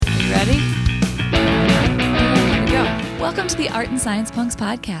Welcome to the Art and Science Punks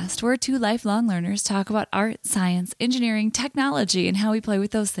podcast, where two lifelong learners talk about art, science, engineering, technology, and how we play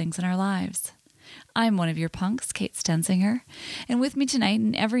with those things in our lives. I'm one of your punks, Kate Stenzinger, and with me tonight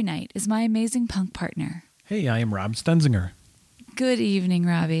and every night is my amazing punk partner. Hey, I am Rob Stenzinger. Good evening,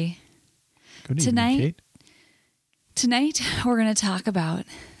 Robbie. Good evening, Kate. Tonight, we're going to talk about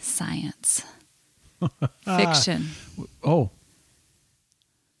science. Fiction.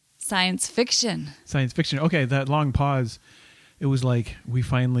 Science fiction. Science fiction. Okay, that long pause, it was like we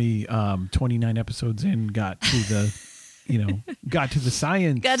finally, 29 episodes in, got to the, got to the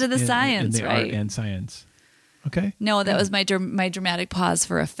science. Got to the science, in the right. art and science. Okay. No, that was my dramatic pause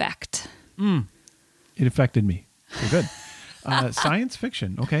for effect. It affected me. So good. Science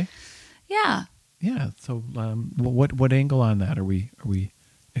fiction. Okay. Yeah. Yeah. So, what angle on that are we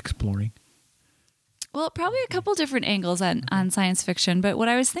exploring? Well, probably a couple different angles on science fiction, but what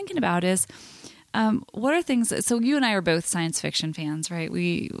I was thinking about is, what are things? So you and I are both science fiction fans, right?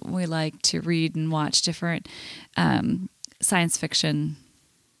 We like to read and watch different science fiction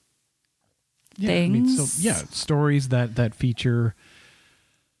things. Stories that feature,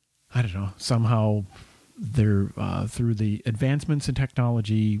 I don't know, somehow they're through the advancements in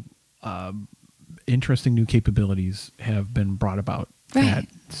technology, interesting new capabilities have been brought about. Right.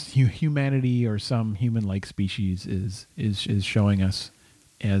 That humanity or some human-like species is showing us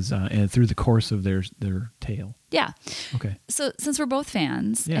as and through the course of their tale. Yeah. Okay. So since we're both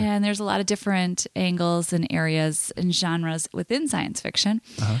fans, and there's a lot of different angles and areas and genres within science fiction,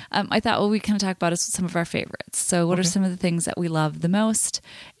 I thought, we kind of talk about some of our favorites. So what are some of the things that we love the most,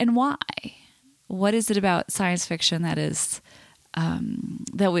 and why? What is it about science fiction that is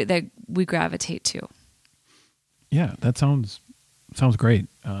that we gravitate to? Yeah, that sounds great.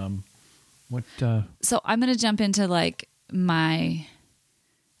 So I'm going to jump into like my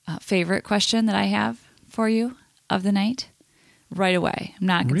favorite question that I have for you of the night right away. I'm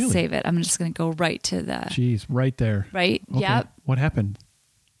not going to save it. I'm just going to go right to the... Jeez, right there. Right? Okay. Yep. What happened?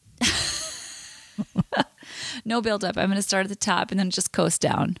 No build up. I'm going to start at the top and then just coast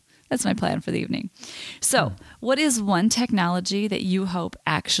down. That's my plan for the evening. So what is one technology that you hope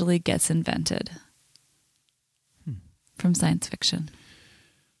actually gets invented? From science fiction.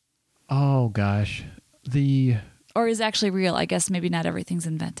 Oh gosh, or is actually real. I guess maybe not everything's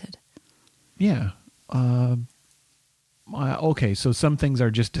invented. Yeah. Okay, so some things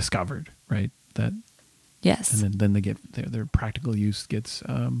are just discovered, right? Yes. And then they get their practical use gets.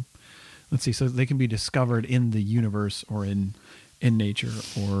 Let's see. So they can be discovered in the universe or in nature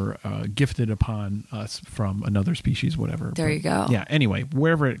or gifted upon us from another species, whatever. There you go. Yeah. Anyway,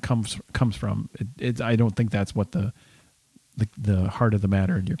 wherever it comes from, I don't think that's what the heart of the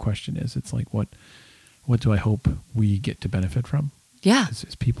matter in your question is. It's like, what do I hope we get to benefit from? Yeah,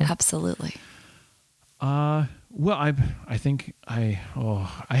 as people. Absolutely. Well, I think I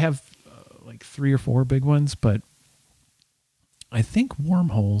have like 3 or 4 big ones, but I think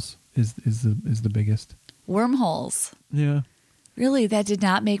wormholes is the biggest. Wormholes. Yeah. Really, that did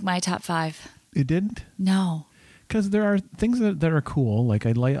not make my top 5. It didn't? No. Because there are things that are cool. Like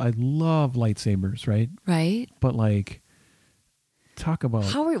I love lightsabers, right? Right. But like, talk about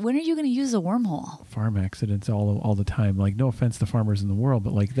when are you going to use a wormhole? Farm accidents all the time. Like, no offense to farmers in the world,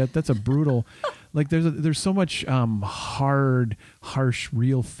 but like that's a brutal. Like there's so much harsh,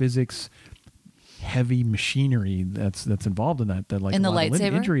 real physics, heavy machinery that's involved in that like in a the lot lightsaber?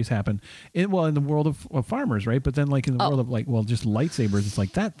 of injuries happen. In the world of farmers, right? But then like in the world of just lightsabers, it's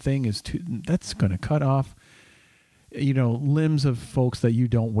like that thing that's going to cut off, limbs of folks that you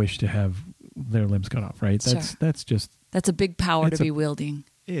don't wish to have their limbs cut off, right? That's a big power to be wielding.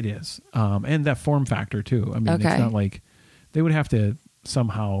 It is. And that form factor too. I mean, It's not like they would have to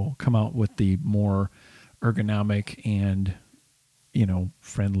somehow come out with the more ergonomic and,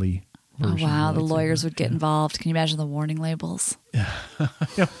 friendly version. Oh, wow. The lawyers would get involved. Can you imagine the warning labels? Yeah.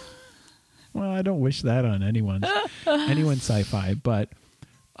 Well, I don't wish that on anyone's sci-fi, but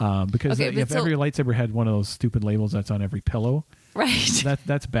because if every lightsaber had one of those stupid labels that's on every pillow, right?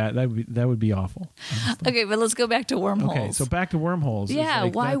 That's bad. That would be awful. Honestly. Okay, but let's go back to wormholes. Okay, so back to wormholes. Yeah,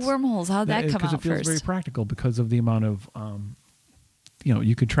 why wormholes? How'd that come out first? Because it feels first? very practical because of the amount of,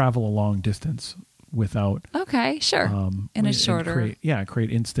 you could travel a long distance without. Okay, sure. In a shorter.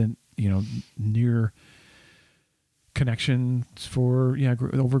 Create instant, near connections for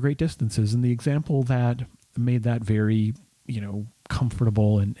over great distances. And the example that made that very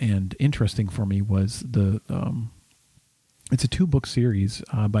comfortable and interesting for me was it's a 2-book series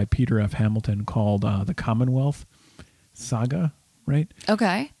by Peter F. Hamilton called The Commonwealth Saga, right?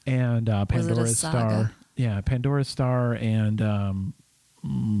 Okay. And Pandora's Star. Yeah, Pandora's Star and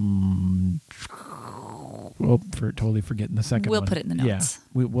for totally forgetting the second one. We'll put it in the notes.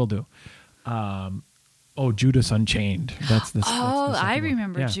 Yeah, we'll do. Judas Unchained. That's the I second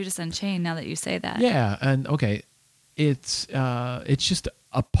remember one. Yeah. Judas Unchained now that you say that. Yeah, and okay, it's just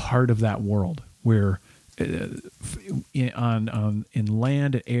a part of that world where in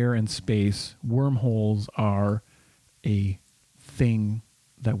land, air, and space, wormholes are a thing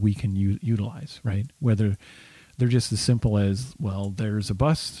that we can utilize, right? Whether they're just as simple as, well, there's a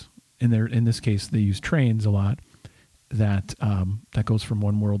bus, and in this case they use trains a lot, that goes from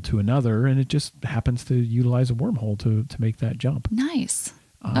one world to another, and it just happens to utilize a wormhole to make that jump. Nice.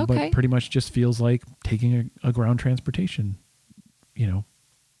 Okay. But pretty much just feels like taking a ground transportation,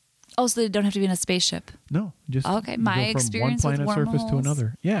 Oh, so they don't have to be in a spaceship. No, just okay. You My go from experience one planet with surface to wormholes.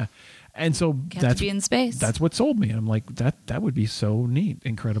 another. Yeah, and so Have to be in space. That's what sold me. I'm like, that would be so neat,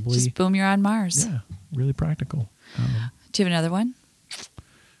 incredibly. Just boom, you're on Mars. Yeah, really practical. Do you have another one?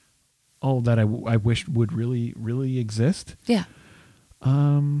 Oh, that I wish would really, really exist. Yeah.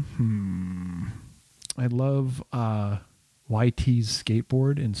 I love YT's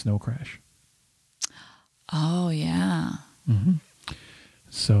skateboard in Snow Crash. Oh yeah. Mm-hmm.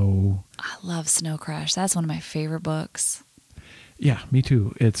 So I love Snow Crash. That's one of my favorite books. Yeah, me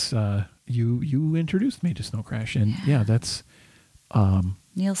too. It's you introduced me to Snow Crash, and yeah that's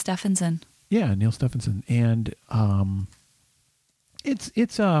Neil Stephenson. Yeah, Neil Stephenson, and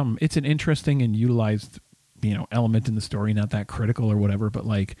it's an interesting and utilized element in the story, not that critical or whatever, but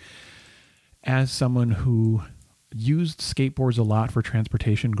like as someone who used skateboards a lot for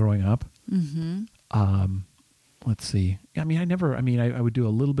transportation growing up. Mm-hmm. Let's see. I would do a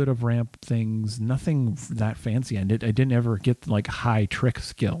little bit of ramp things, nothing that fancy. I didn't ever get like high trick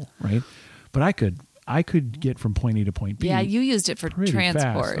skill, right? But I could get from point A to point B. Yeah, you used it for transport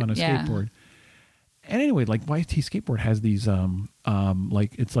fast on a skateboard. And anyway, like YT Skateboard has these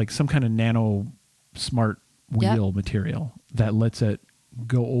like it's like some kind of nano smart wheel material that lets it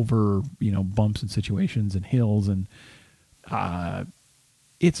go over bumps and situations and hills, and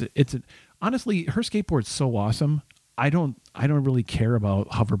it's honestly, her skateboard's so awesome. I don't really care about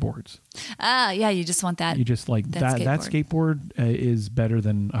hoverboards. Yeah, you just want that. You just like that skateboard is better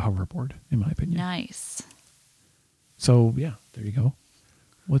than a hoverboard, in my opinion. Nice. So yeah, there you go.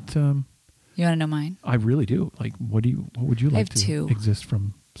 What you want to know mine? I really do. Like, what would you like to two. exist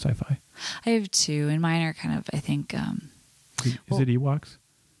from sci-fi? I have two, and mine are kind of, I think. Is it Ewoks?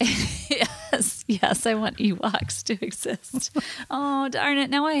 Yes, I want Ewoks to exist. Oh, darn it.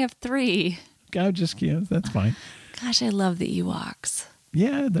 Now I have three. That's fine. Gosh, I love the Ewoks.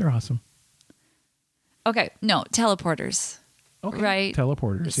 Yeah, they're awesome. Okay, no, teleporters. Okay. Right?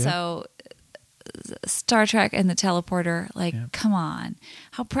 Teleporters, yeah. So, Star Trek and the teleporter, come on.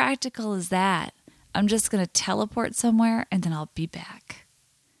 How practical is that? I'm just going to teleport somewhere and then I'll be back.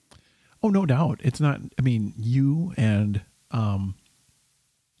 Oh, no doubt. It's not, you and...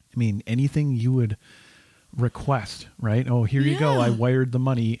 anything you would request, right? Oh, here you go. I wired the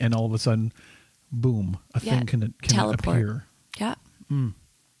money, and all of a sudden, boom, a thing can appear. Yeah.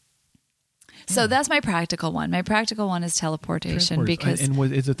 So that's my practical one. My practical one is teleportation because...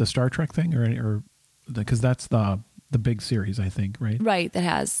 is it the Star Trek thing or because that's the big series, I think, right? Right. That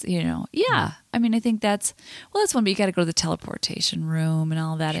has, yeah. I think that's one, but you got to go to the teleportation room and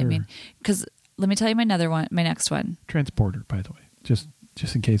all that. Sure. Because let me tell you my next one. Transporter, by the way, just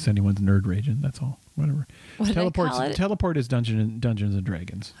in case anyone's nerd raging, that's all. Whatever. What did I call it? Teleport is Dungeons and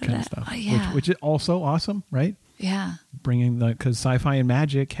Dragons kind of stuff, yeah. which is also awesome, right? Yeah. Bringing because sci-fi and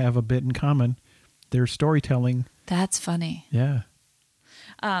magic have a bit in common. They're storytelling. That's funny. Yeah.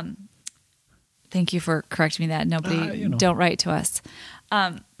 Thank you for correcting me that. Nobody don't write to us.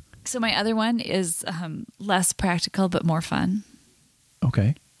 So my other one is less practical but more fun.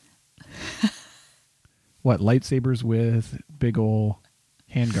 Okay. What, lightsabers with big ol'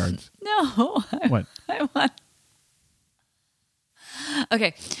 handguards? No. What? I want.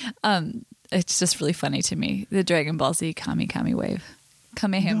 Okay. It's just really funny to me. The Dragon Ball Z Kami wave.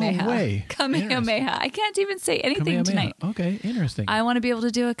 Kamehameha. No way. Kamehameha. I can't even say anything tonight. Okay, interesting. I want to be able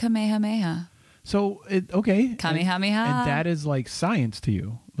to do a Kamehameha. So, okay. Kamehameha. And that is like science to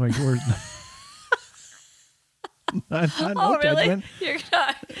you. Like, we're... Oh, really? Judgment. You're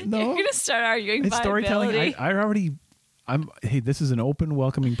gonna start arguing it's storytelling. Hey, this is an open,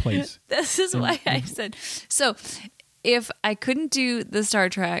 welcoming place. This is why I said so. If I couldn't do the Star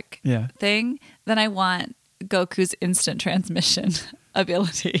Trek thing, then I want Goku's instant transmission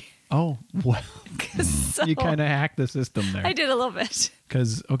ability. Oh, well, you kind of hacked the system there. I did a little bit.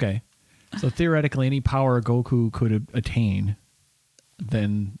 Because so theoretically, any power Goku could attain,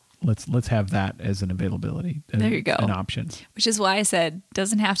 then let's have that as an availability. There you go. An option. Which is why I said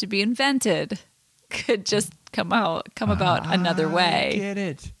doesn't have to be invented. Could just come about another way. I get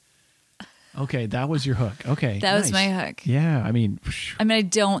it. Okay, that was your hook. Okay, That was my hook. Yeah, I mean, I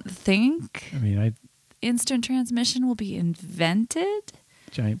don't think I instant transmission will be invented.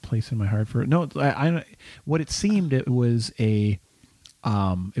 Giant place in my heart for it. No, I what it seemed it was a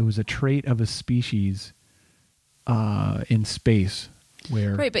trait of a species in space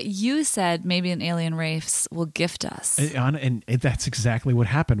where Right, but you said maybe an alien race will gift us. and that's exactly what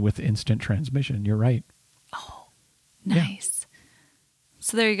happened with instant transmission. You're right. Oh, nice. Yeah.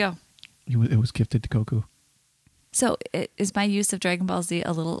 So there you go. It was gifted to Goku. So is my use of Dragon Ball Z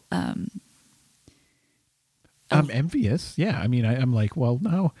a little... I'm envious. Yeah. I mean, I'm like, well,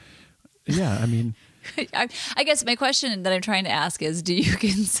 no. Yeah. I mean... I guess my question that I'm trying to ask is, do you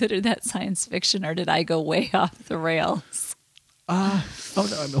consider that science fiction, or did I go way off the rails?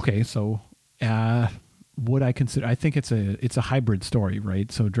 Okay. So would I consider... I think it's a hybrid story,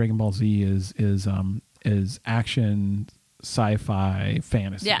 right? So Dragon Ball Z is action, sci-fi,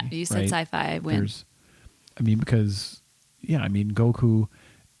 fantasy. Yeah, you said right? sci-fi. When because Goku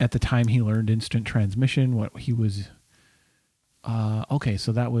at the time he learned instant transmission. What he was, okay,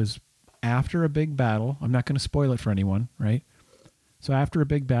 so that was after a big battle. I'm not going to spoil it for anyone, right? So after a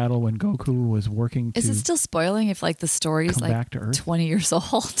big battle, when Goku was working, is it still spoiling if the story's back to Earth? 20 years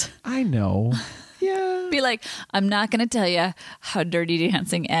old? I know. Yeah. Be like, I'm not going to tell you how Dirty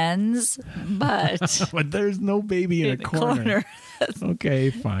Dancing ends, but but there's no baby in a corner.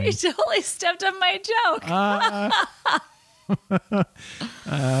 Okay, fine. You totally stepped on my joke.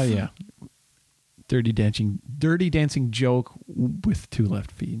 Yeah. Dirty dancing joke with 2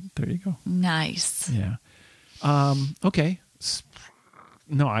 left feet. There you go. Nice. Yeah. Okay.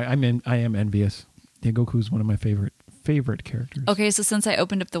 No, I am envious. Yeah, Goku's one of my favorite characters. Okay, so since I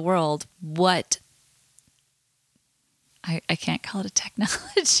opened up the world, what... I can't call it a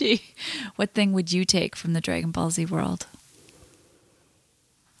technology. What thing would you take from the Dragon Ball Z world?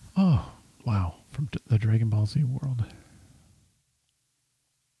 Oh, wow. From the Dragon Ball Z world.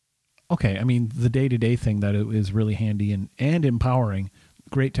 Okay, I mean, the day-to-day thing that is really handy and empowering,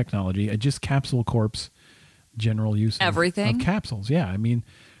 great technology. Just Capsule Corp's general use everything of capsules. Yeah, I mean,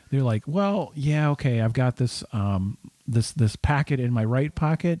 they're like, well, yeah, okay, I've got this this packet in my right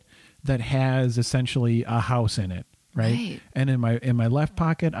pocket that has essentially a house in it. Right? And in my left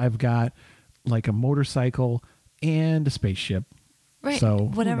pocket, I've got like a motorcycle and a spaceship. Right.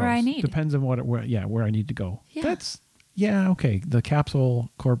 So whatever I need depends on where I need to go. Yeah. Okay. The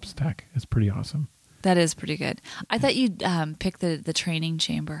Capsule Corp's tech is pretty awesome. That is pretty good. I thought you'd pick the training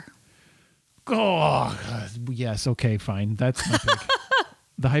chamber. Oh yes. Okay. Fine. That's my pick.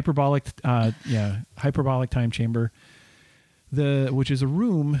 The hyperbolic time chamber. Which is a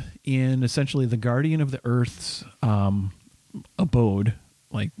room in essentially the Guardian of the Earth's abode,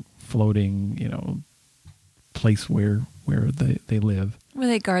 like floating, place where they live. Where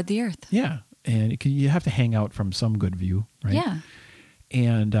they guard the Earth. Yeah, and you have to hang out from some good view, right? Yeah.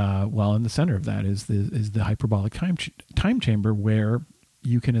 And in the center of that is the hyperbolic time chamber, where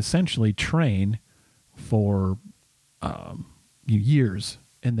you can essentially train for years.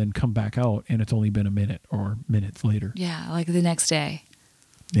 And then come back out, and it's only been a minute or minutes later. Yeah, like the next day.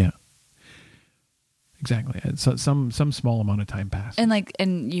 Yeah, exactly. So some small amount of time passed,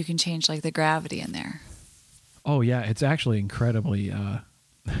 and you can change the gravity in there. Oh yeah, it's actually incredibly.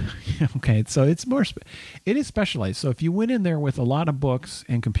 Okay, so it's more. It is specialized. So if you went in there with a lot of books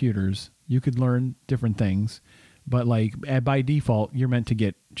and computers, you could learn different things. But by default, you're meant to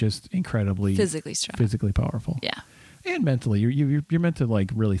get just incredibly physically strong, physically powerful. Yeah. And mentally, you're meant to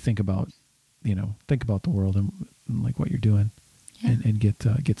really think about the world and what you're doing, and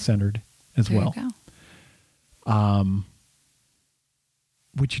get centered as there well. You go.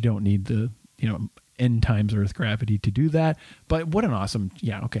 Which you don't need the end times Earth gravity to do that. But what an awesome!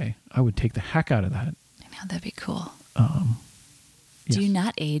 Yeah, okay, I would take the heck out of that. I know, that'd be cool. Yes. Do you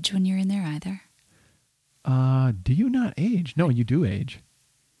not age when you're in there either? Do you not age? No, you do age.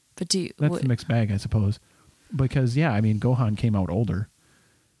 But do you? That's the mixed bag, I suppose. Because, Gohan came out older.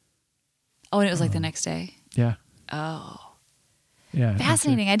 Oh, and it was the next day? Yeah. Oh. Yeah.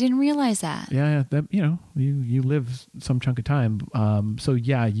 Fascinating. I didn't realize that. Yeah. That, you live some chunk of time. So,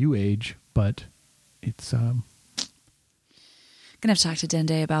 yeah, you age, but it's... Gonna have to talk to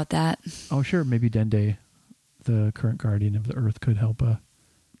Dende about that. Oh, sure. Maybe Dende, the current guardian of the Earth, could help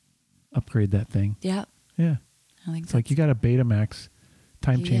upgrade that thing. Yeah. Yeah. I think it's you got a Betamax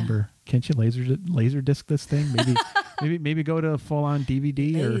time chamber. Can't you laser disc this thing? Maybe go to full on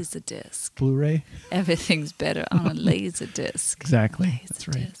DVD laser or disc, Blu-ray. Everything's better on a laser disc. Exactly. That's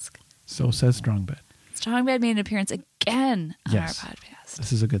right. Disc. So says Strongbed. Strongbed made an appearance again on our podcast.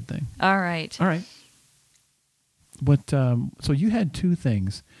 This is a good thing. All right. So you had two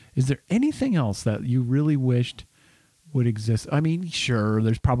things. Is there anything else that you really wished would exist? I mean, sure,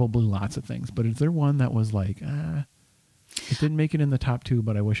 there's probably lots of things, but is there one that was like, it didn't make it in the top two,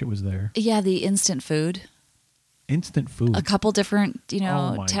 but I wish it was there? Yeah, the instant food. Instant food. A couple different,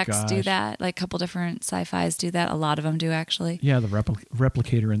 techs gosh. do that. Like a couple different sci-fis do that. A lot of them do, actually. Yeah, the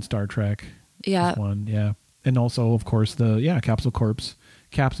replicator in Star Trek. Yeah. One, yeah. And also, of course, Capsule Corps.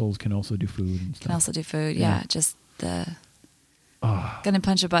 Capsules can also do food and stuff. Can also do food, yeah. Just gonna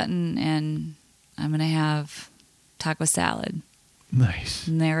punch a button and I'm gonna have taco salad. Nice.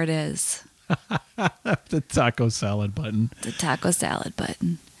 And there it is. The taco salad button. The taco salad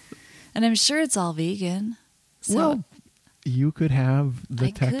button. And I'm sure it's all vegan. So well, you could have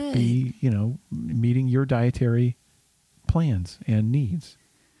the tech be, meeting your dietary plans and needs.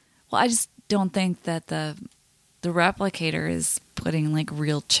 Well, I just don't think that the replicator is putting like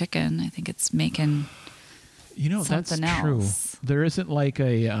real chicken. I think it's making that's else. true. There isn't like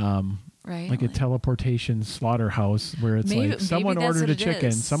a right? like a teleportation slaughterhouse where it's like someone ordered a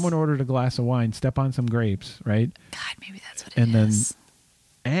chicken, someone ordered a glass of wine, step on some grapes, right? God, maybe that's what it is.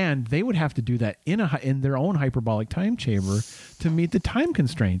 And they would have to do that in their own hyperbolic time chamber to meet the time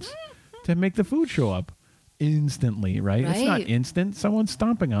constraints to make the food show up instantly, right? It's not instant. Someone's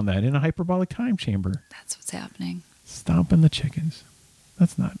stomping on that in a hyperbolic time chamber. That's what's happening. Stomping the chickens.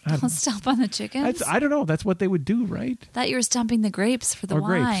 That's not. Don't stomp on the chickens. I don't know. That's what they would do, right? Thought you were stomping the grapes for the or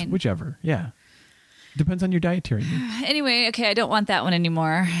wine. Grapes, whichever. Yeah. Depends on your dietary needs. Anyway, okay, I don't want that one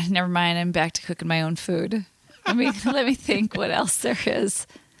anymore. Never mind. I'm back to cooking my own food. Let me think what else there is.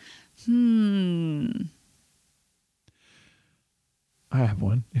 I have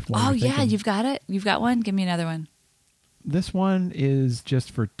one. You've got it. You've got one. Give me another one. This one is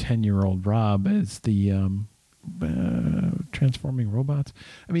just for 10-year-old Rob. It's the transforming robots.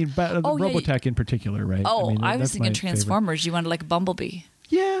 I mean, Robotech in particular, right? Oh, I was thinking Transformers. You wanted like a Bumblebee.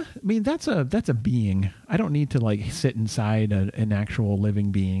 Yeah, I mean that's a being. I don't need to like sit inside an actual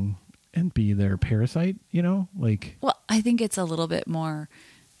living being and be their parasite. Like. Well, I think it's a little bit more.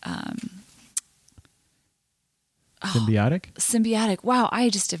 Symbiotic? Symbiotic. Wow, I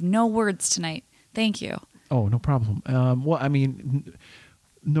just have no words tonight. Thank you. Oh, no problem. Well, I mean,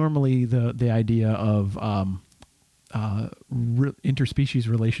 normally the idea of interspecies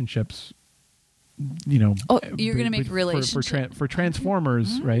relationships, Oh, you're going to make relationships. For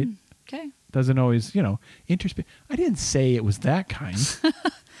Transformers, right? Okay. Doesn't always, I didn't say it was that kind,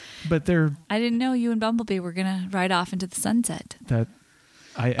 but they're... I didn't know you and Bumblebee were going to ride off into the sunset. As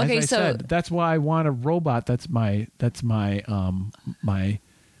I said, that's why I want a robot. That's my my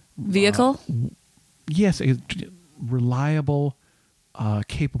vehicle. Yes, a reliable,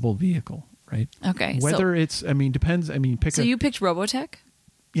 capable vehicle. Right. Okay. Whether it's, depends. You picked Robotech.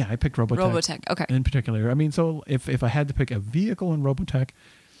 Yeah, I picked Robotech. Robotech. Okay. In particular, so if I had to pick a vehicle in Robotech,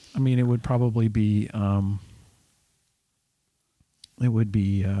 it would probably be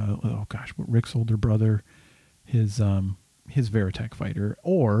Rick's older brother, his Veritech fighter,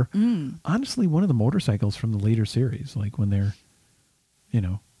 or honestly one of the motorcycles from the later series, like when they're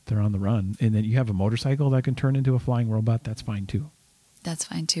they're on the run, and then you have a motorcycle that can turn into a flying robot. That's fine too. That's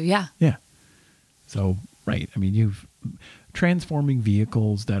fine too. Yeah. Yeah. So right, you've transforming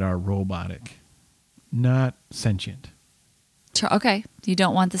vehicles that are robotic, not sentient. Okay, you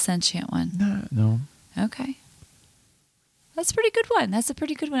don't want the sentient one. No. Okay. That's a pretty good one. I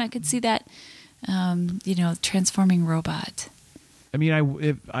could see that. Transforming robot.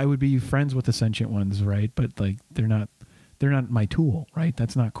 I would be friends with the sentient ones, right? But like they're not my tool, right?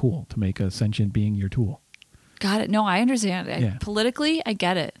 That's not cool to make a sentient being your tool. Got it. No, I understand. Yeah. Politically, I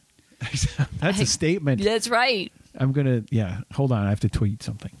get it. That's a statement. That's right. Hold on, I have to tweet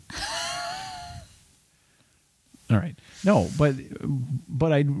something. All right. No, but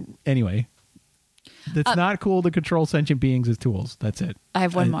anyway. It's not cool to control sentient beings as tools. That's it. I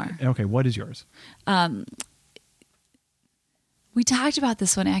have one more. Okay, what is yours? We talked about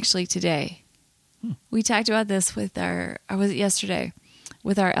this one actually today. We talked about this was it yesterday,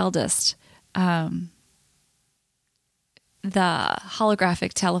 with our eldest. The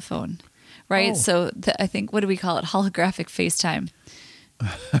holographic telephone, right? Oh. So I think, what do we call it? Holographic FaceTime.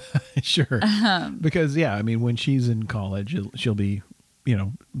 Sure. Because, when she's in college, she'll be...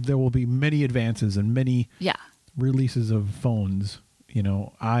 there will be many advances and many releases of phones,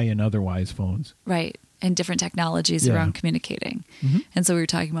 and otherwise phones. Right. And different technologies around communicating. Mm-hmm. And so we were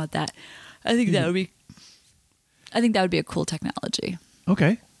talking about that. I think that would be a cool technology.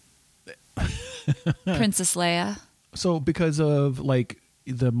 Okay. Princess Leia. So because of like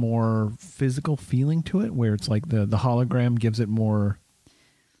the more physical feeling to it, where it's like the hologram gives it more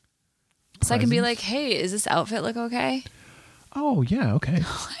So I can be like, hey, is this outfit look okay? Oh, yeah, okay.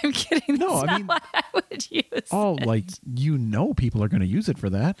 I'm kidding. No, That's not what I would use it. like, people are going to use it for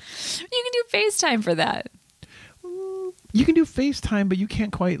that. You can do FaceTime for that. You can do FaceTime, but you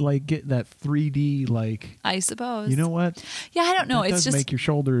can't quite, like, get that 3D, like... I suppose. You know what? Yeah, I don't know. It It's does just... make your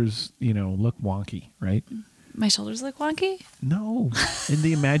shoulders, look wonky, right? My shoulders look wonky? No, in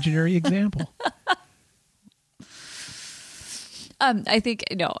the imaginary example. I think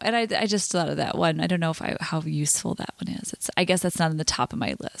no, and I just thought of that one. I don't know how useful that one is. I guess that's not on the top of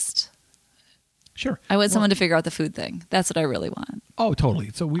my list. Sure, I want someone to figure out the food thing. That's what I really want. Oh,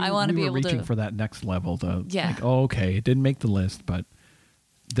 totally. So we were able reaching to, for that next level. Yeah. Like, oh, okay, it didn't make the list, but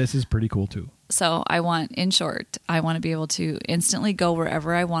this is pretty cool too. So I want, in short, I want to be able to instantly go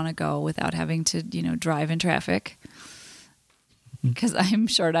wherever I want to go without having to, drive in traffic because I'm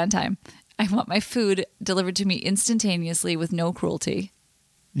short on time. I want my food delivered to me instantaneously with no cruelty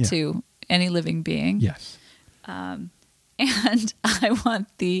to any living being. Yes. And I want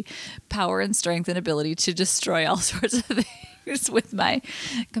the power and strength and ability to destroy all sorts of things with my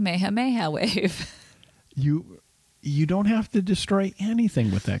Kamehameha wave. You don't have to destroy anything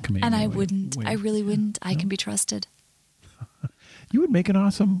with that Kamehameha And I wave. wouldn't. I really wouldn't. I can be trusted. You would make an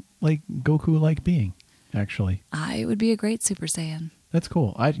awesome, like, Goku-like being, actually. I would be a great Super Saiyan. That's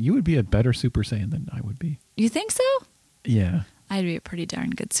cool. You would be a better Super Saiyan than I would be. You think so? Yeah. I'd be a pretty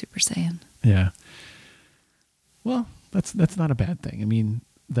darn good Super Saiyan. Yeah. Well, that's not a bad thing. I mean,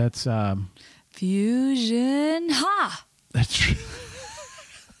 that's fusion. Ha! That's true.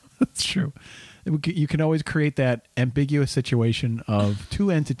 That's true. You can always create that ambiguous situation of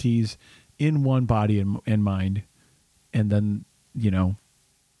two entities in one body and mind, and then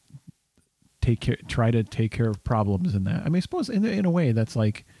try to take care of problems in that. I mean, I suppose in a way that's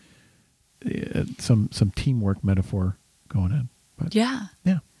like some teamwork metaphor going on. But yeah.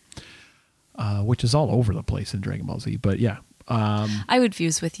 Which is all over the place in Dragon Ball Z. But yeah, I would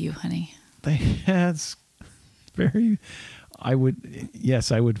fuse with you, honey. That's very. I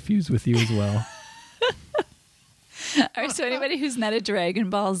would fuse with you as well. All right, so anybody who's not a Dragon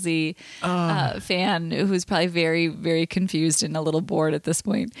Ball Z fan, who's probably very, very confused and a little bored at this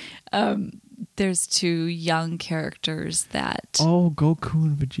point, there's two young characters that... Oh, Goku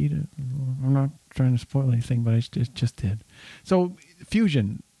and Vegeta. I'm not trying to spoil anything, but I just did. So,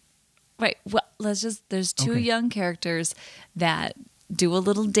 fusion. Right. Well, there's two young characters that do a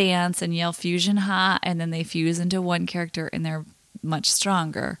little dance and yell fusion ha, and then they fuse into one character, and they're much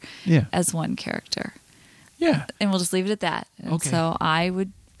stronger as one character. Yeah. And we'll just leave it at that. And okay. So I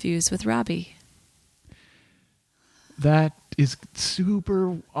would fuse with Robbie. That is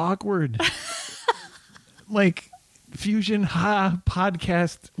super awkward. Like fusion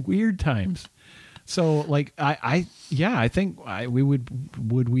podcast weird times. So like I think we would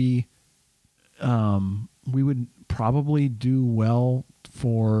probably do well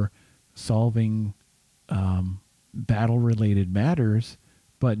for solving battle related matters,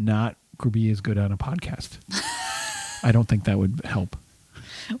 but not be as good on a podcast. I don't think that would help.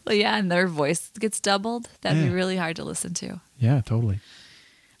 Well, yeah, and their voice gets doubled. That'd be really hard to listen to. Yeah, totally.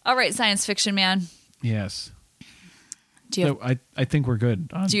 All right, science fiction man. Yes. Do you I think we're good.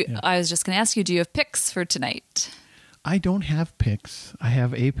 I was just going to ask you, do you have picks for tonight? I don't have picks. I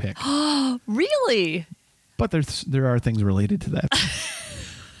have a pick. Oh, really? But there are things related to that.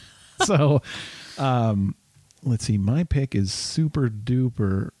 So, let's see. My pick is super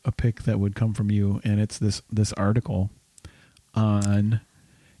duper a pick that would come from you, and it's this article and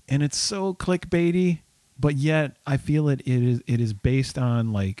it's so clickbaity, but yet I feel it is based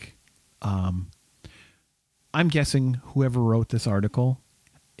on like, I'm guessing whoever wrote this article,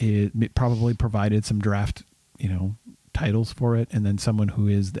 it probably provided some draft, titles for it, and then someone who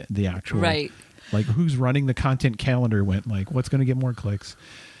is the actual right, like who's running the content calendar went like, what's going to get more clicks.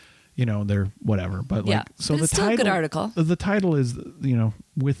 They're whatever, but like, so but the still title, a good article. The title is,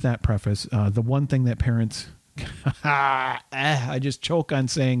 with that preface, the one thing that parents, I just choke on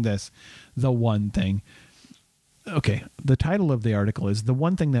saying this, the one thing. Okay. The title of the article is the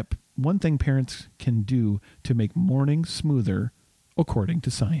one thing parents can do to make mornings smoother, according to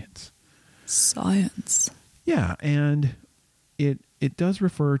science. Science. Yeah. And it does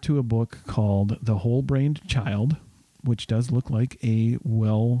refer to a book called The Whole-Brained Child, which does look like a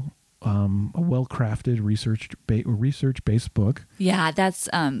well-crafted research-based book. Yeah, that's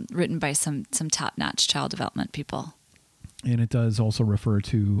written by some top-notch child development people. And it does also refer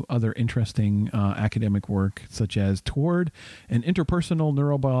to other interesting academic work, such as Toward an Interpersonal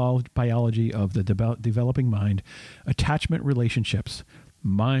Neurobiology of the Developing Mind, Attachment Relationships,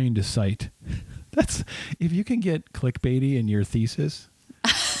 Mind Sight. That's if you can get clickbaity in your thesis.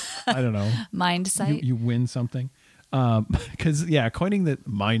 I don't know. Mindsight. You win something. Because, coining the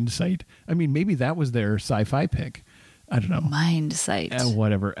Mindsight. I mean, maybe that was their sci-fi pick. I don't know. Mindsight.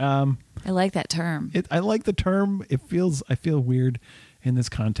 Whatever. I like that term. I like the term. I feel weird in this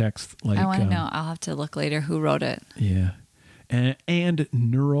context. Like, I want to know. I'll have to look later who wrote it. Yeah. And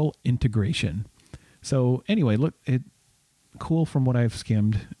neural integration. So anyway, look, cool from what I've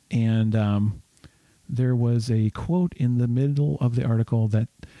skimmed. And there was a quote in the middle of the article that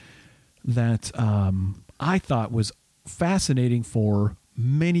I thought was fascinating for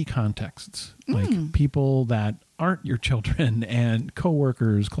many contexts, like people that aren't your children and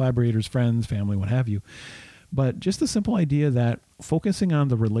coworkers, collaborators, friends, family, what have you. But just the simple idea that focusing on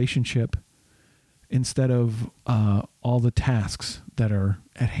the relationship instead of all the tasks that are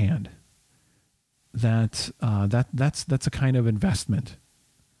at hand, that's a kind of investment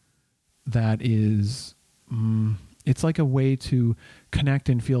that is, it's like a way to connect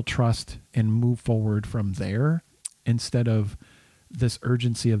and feel trust and move forward from there instead of this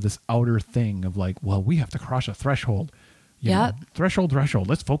urgency of this outer thing of like, well, we have to cross a threshold. Yeah. Threshold.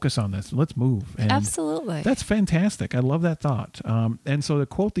 Let's focus on this. Let's move. And absolutely. That's fantastic. I love that thought. And so to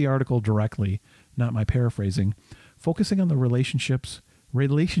quote the article directly, not my paraphrasing, focusing on the relationship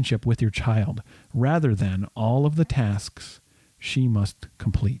with your child rather than all of the tasks she must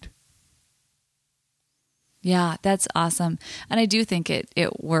complete. Yeah, that's awesome. And I do think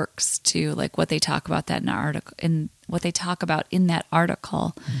it works too, like what they talk about that in the article, in what they talk about in that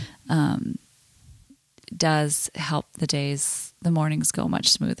article, does help the mornings go much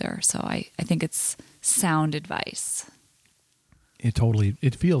smoother. So I think it's sound advice.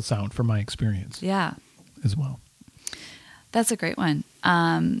 It feels sound from my experience. Yeah. As well. That's a great one.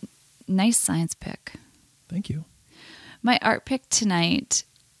 Nice science pick. Thank you. My art pick tonight,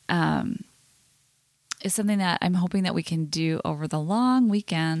 is something that I'm hoping that we can do over the long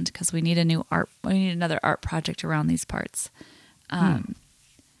weekend because we need another art project around these parts. And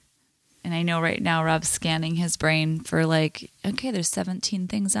I know right now Rob's scanning his brain for like, okay, there's 17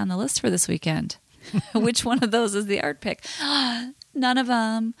 things on the list for this weekend. Which one of those is the art pick? None of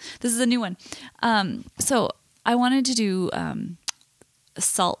them. This is a new one. So I wanted to do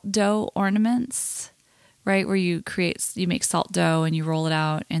salt dough ornaments, right? Where you make salt dough and you roll it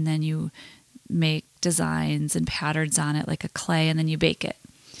out and then you make designs and patterns on it like a clay, and then you bake it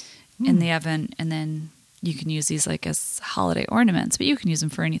in the oven, and then you can use these like as holiday ornaments, but you can use them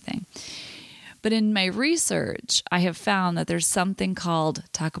for anything. But in my research, I have found that there's something called,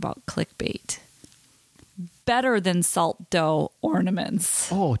 talk about clickbait, better than salt dough ornaments.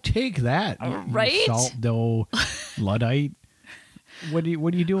 Oh, take that, right? You salt dough Luddite. What are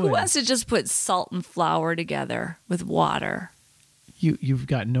you doing? Who wants to just put salt and flour together with water? You've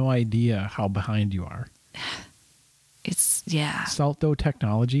got no idea how behind you are. Salt dough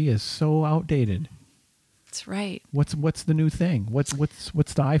technology is so outdated. That's right. What's the new thing? What's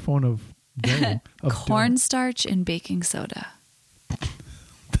the iPhone of dough? Cornstarch and baking soda.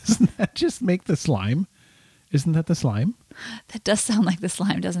 Doesn't that just make the slime? Isn't that the slime? That does sound like the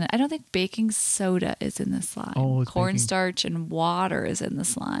slime, doesn't it? I don't think baking soda is in the slime. Oh, cornstarch and water is in the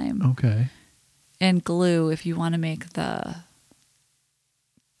slime. Okay. And glue if you want to make the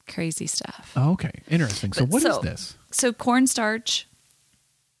crazy stuff. Oh, okay. Interesting. So what is this? So cornstarch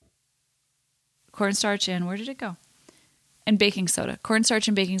and where did it go? And baking soda. Cornstarch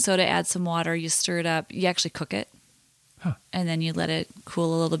and baking soda, add some water, you stir it up, you actually cook it. Huh. And then you let it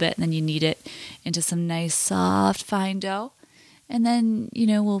cool a little bit, and then you knead it into some nice soft fine dough. And then,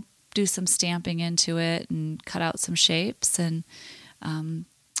 we'll do some stamping into it and cut out some shapes, and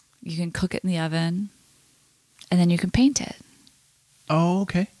you can cook it in the oven, and then you can paint it. Oh,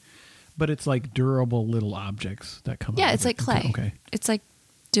 okay. But it's like durable little objects that come out. Yeah, it's like clay. Okay. It's like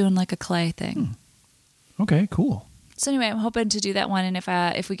doing like a clay thing. Okay, cool. So anyway, I'm hoping to do that one, and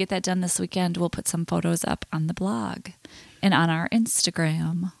if we get that done this weekend, we'll put some photos up on the blog and on our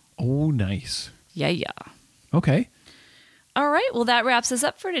Instagram. Oh, nice. Yeah. Okay. All right, well, that wraps us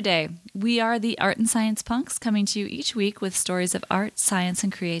up for today. We are the Art and Science Punks, coming to you each week with stories of art, science,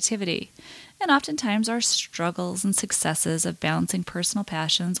 and creativity, and oftentimes our struggles and successes of balancing personal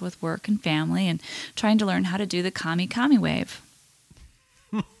passions with work and family and trying to learn how to do the commie wave.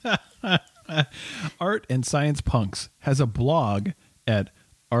 Art and Science Punks has a blog at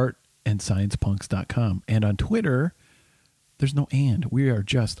artandsciencepunks.com. And on Twitter, there's no and. We are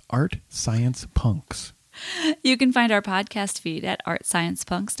just Art Science Punks. You can find our podcast feed at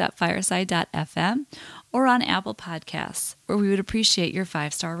artsciencepunks.fireside.fm or on Apple Podcasts, where we would appreciate your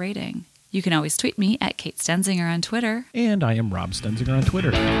 5-star rating. You can always tweet me at Kate Stenzinger on Twitter. And I am Rob Stenzinger on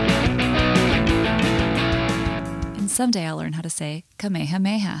Twitter. And someday I'll learn how to say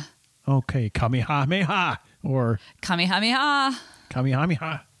Kamehameha. okay, Kamehameha or Kamehameha.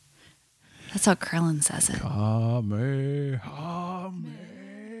 Kamehameha. That's how Krillin says it. Kamehameha.